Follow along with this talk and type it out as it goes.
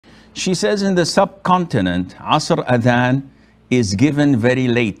She says in the subcontinent, Asr Adhan is given very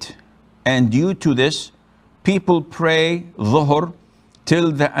late. And due to this, people pray Dhuhr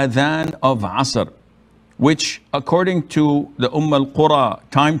till the Adhan of Asr, which according to the al-Qura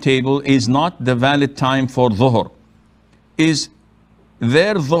timetable is not the valid time for Dhuhr. Is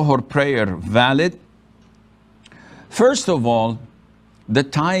their Dhuhr prayer valid? First of all, the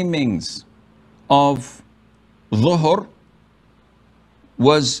timings of Dhuhr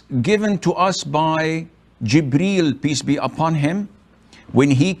was given to us by Jibreel, peace be upon him,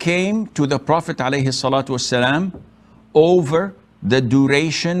 when he came to the Prophet ﷺ over the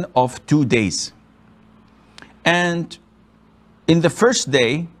duration of 2 days. And in the first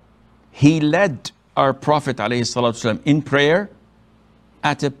day, he led our Prophet ﷺ in prayer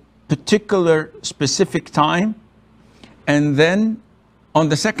at a particular specific time. And then on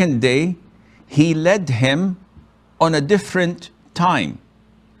the second day, he led him on a different time.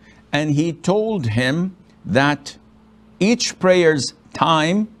 And he told him that each prayer's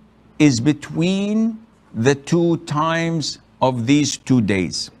time is between the 2 times of these 2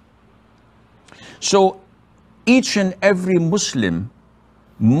 days. So each and every Muslim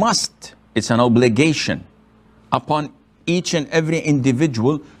must, it's an obligation upon each and every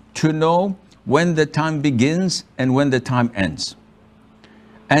individual to know when the time begins and when the time ends.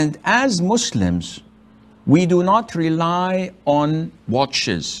 And as Muslims, we do not rely on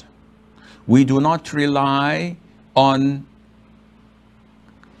watches. We do not rely on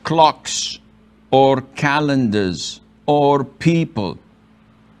clocks or calendars or people.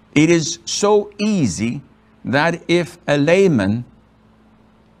 It is so easy that if a layman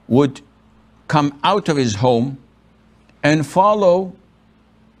would come out of his home and follow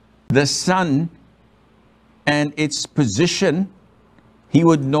the sun and its position, he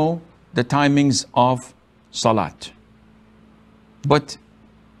would know the timings of Salat. But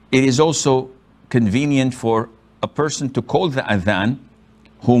it is also convenient for a person to call the Adhan,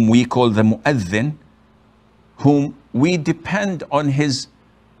 whom we call the Mu'adhin, whom we depend on his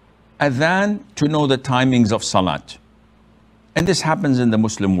Adhan to know the timings of Salat. And this happens in the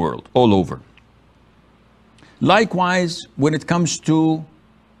Muslim world, all over. Likewise, when it comes to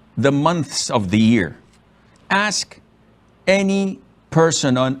the months of the year, ask any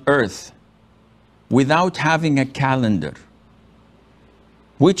person on earth without having a calendar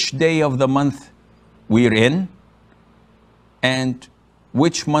which day of the month we're in and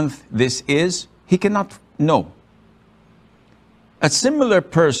which month this is. He cannot know. A similar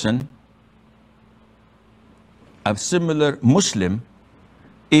person, a similar Muslim,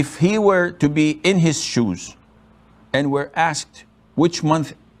 if he were to be in his shoes and were asked which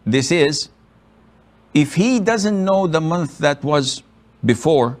month this is, if he doesn't know the month that was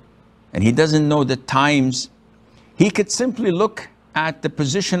before and he doesn't know the times, he could simply look at the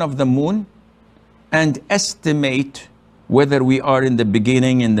position of the moon and estimate whether we are in the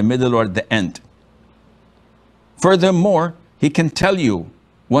beginning, in the middle, or the end. Furthermore, he can tell you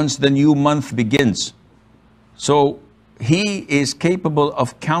once the new month begins. So he is capable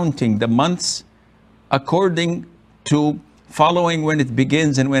of counting the months according to following when it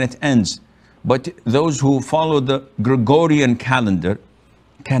begins and when it ends. But those who follow the Gregorian calendar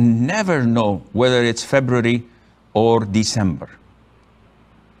can never know whether it's February or December.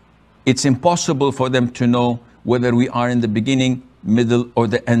 It's impossible for them to know whether we are in the beginning, middle, or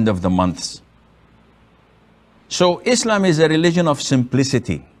the end of the months. So Islam is a religion of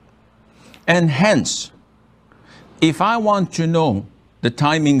simplicity. And hence, if I want to know the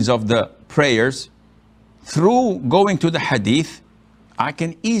timings of the prayers, through going to the hadith, I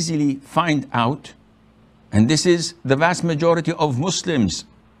can easily find out, and this is the vast majority of Muslims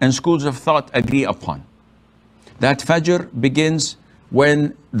and schools of thought agree upon, that Fajr begins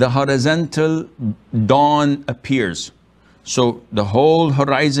when the horizontal dawn appears. So the whole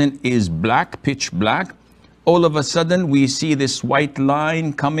horizon is black, pitch black. All of a sudden we see this white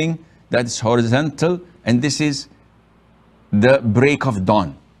line coming that's horizontal, and this is the break of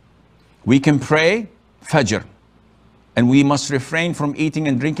dawn. We can pray Fajr, and we must refrain from eating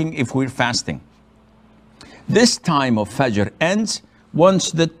and drinking if we're fasting. This time of Fajr ends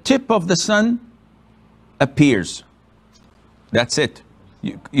once the tip of the sun appears. That's it.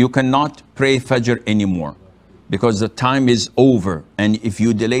 You cannot pray Fajr anymore because the time is over, and if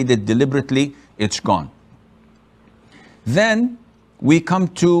you delayed it deliberately, it's gone. Then we come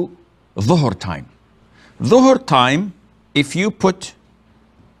to Dhuhr time. Dhuhr time, if you put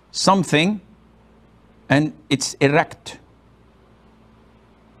something and it's erect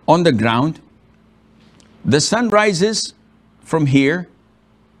on the ground, the sun rises from here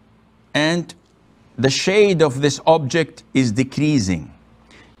and the shade of this object is decreasing.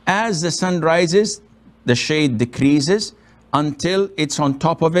 As the sun rises, the shade decreases until it's on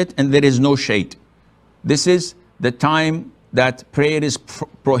top of it and there is no shade. This is the time that prayer is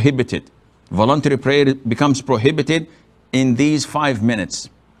prohibited. Voluntary prayer becomes prohibited in these 5 minutes.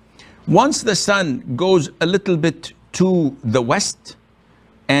 Once the sun goes a little bit to the west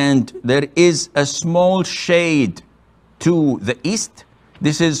and there is a small shade to the east,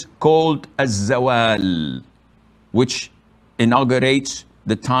 this is called az-zawal, which inaugurates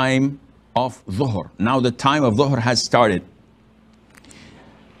the time of dhuhr. Now the time of dhuhr has started.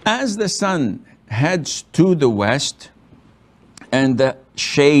 As the sun heads to the west and the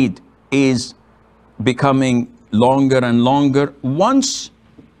shade is becoming longer and longer, once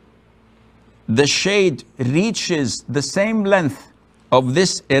the shade reaches the same length of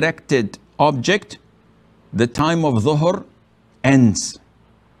this erected object, the time of dhuhr ends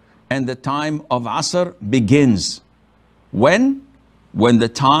and the time of asr begins. When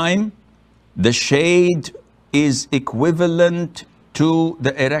the shade is equivalent to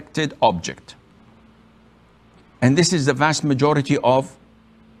the erected object. And this is the vast majority of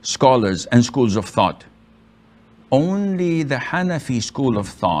scholars and schools of thought. Only the Hanafi school of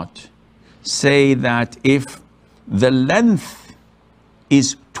thought say that if the length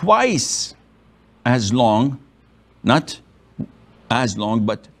is twice as long, not as long,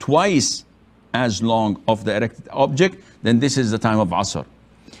 but twice as long of the erected object, then this is the time of Asr.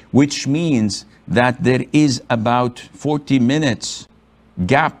 Which means that there is about 40 minutes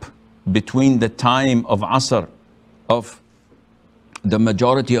gap between the time of Asr of the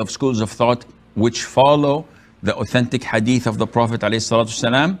majority of schools of thought which follow the authentic hadith of the Prophet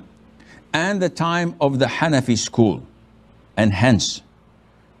ﷺ, and the time of the Hanafi school. And hence,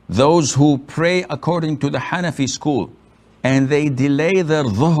 those who pray according to the Hanafi school and they delay their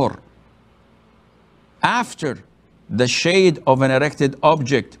dhuhr after the shade of an erected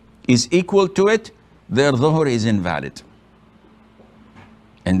object is equal to it, their dhuhr is invalid.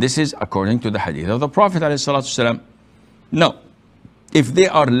 And this is according to the hadith of the Prophet ﷺ. No, if they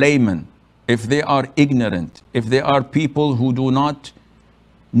are laymen, if they are ignorant, if they are people who do not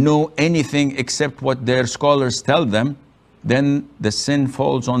know anything except what their scholars tell them, then the sin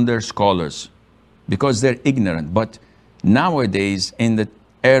falls on their scholars because they're ignorant. But nowadays, in the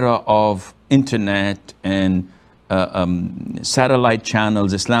era of internet and satellite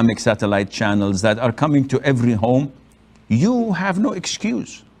channels, Islamic satellite channels that are coming to every home, you have no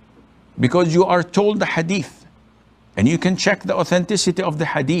excuse because you are told the hadith and you can check the authenticity of the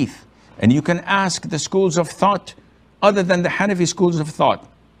hadith and you can ask the schools of thought other than the Hanafi schools of thought,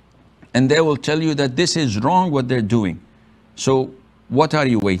 and they will tell you that this is wrong what they're doing. So what are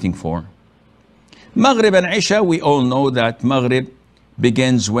you waiting for? Maghrib and Isha, we all know that Maghrib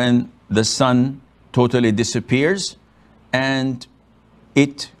begins when the sun totally disappears and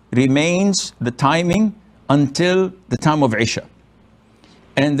it remains the timing until the time of Isha.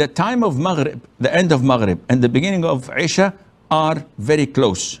 And the time of Maghrib, the end of Maghrib and the beginning of Isha are very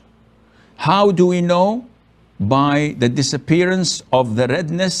close. How do we know? By the disappearance of the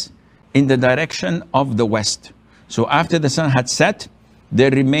redness in the direction of the west. So after the sun had set, there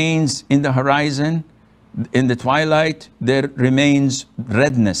remains in the horizon, in the twilight, there remains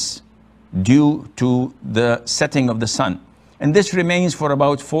redness due to the setting of the sun. And this remains for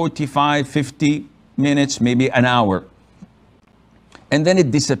about 45, 50 minutes, maybe an hour. And then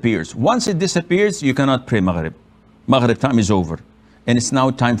it disappears. Once it disappears, you cannot pray Maghrib. Maghrib time is over. And it's now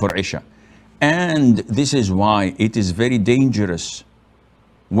time for Isha. And this is why it is very dangerous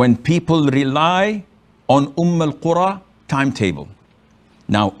when people rely on al-Qura timetable.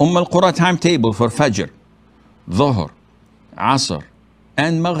 Now, al-Qura timetable for Fajr, Dhuhr, Asr,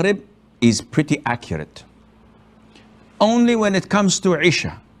 and Maghrib is pretty accurate. Only when it comes to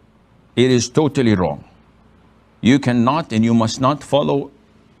Isha, it is totally wrong. You cannot and you must not follow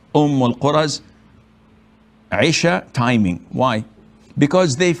al-Qura's Isha timing. Why?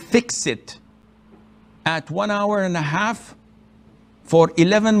 Because they fix it at 1 hour and a half for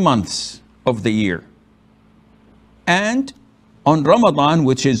 11 months of the year. And on Ramadan,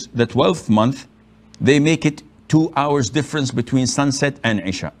 which is the 12th month, they make it 2 hours difference between sunset and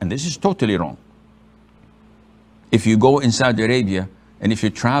Isha. And this is totally wrong. If you go in Saudi Arabia, and if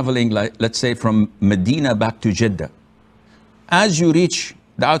you're traveling, like, let's say from Medina back to Jeddah, as you reach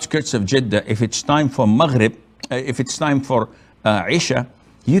the outskirts of Jeddah, if it's time for Maghrib, if it's time for Isha,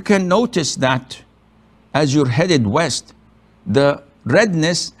 you can notice that as you're headed west, the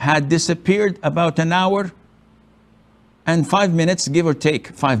redness had disappeared about an hour and 5 minutes, give or take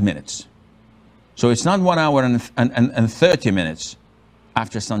 5 minutes. So it's not 1 hour and 30 minutes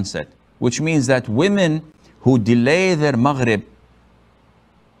after sunset, which means that women who delay their Maghrib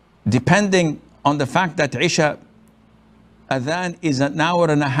depending on the fact that Isha Adhan is an hour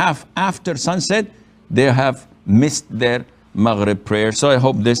and a half after sunset, they have missed their Maghrib prayer. So I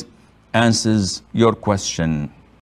hope this answers your question.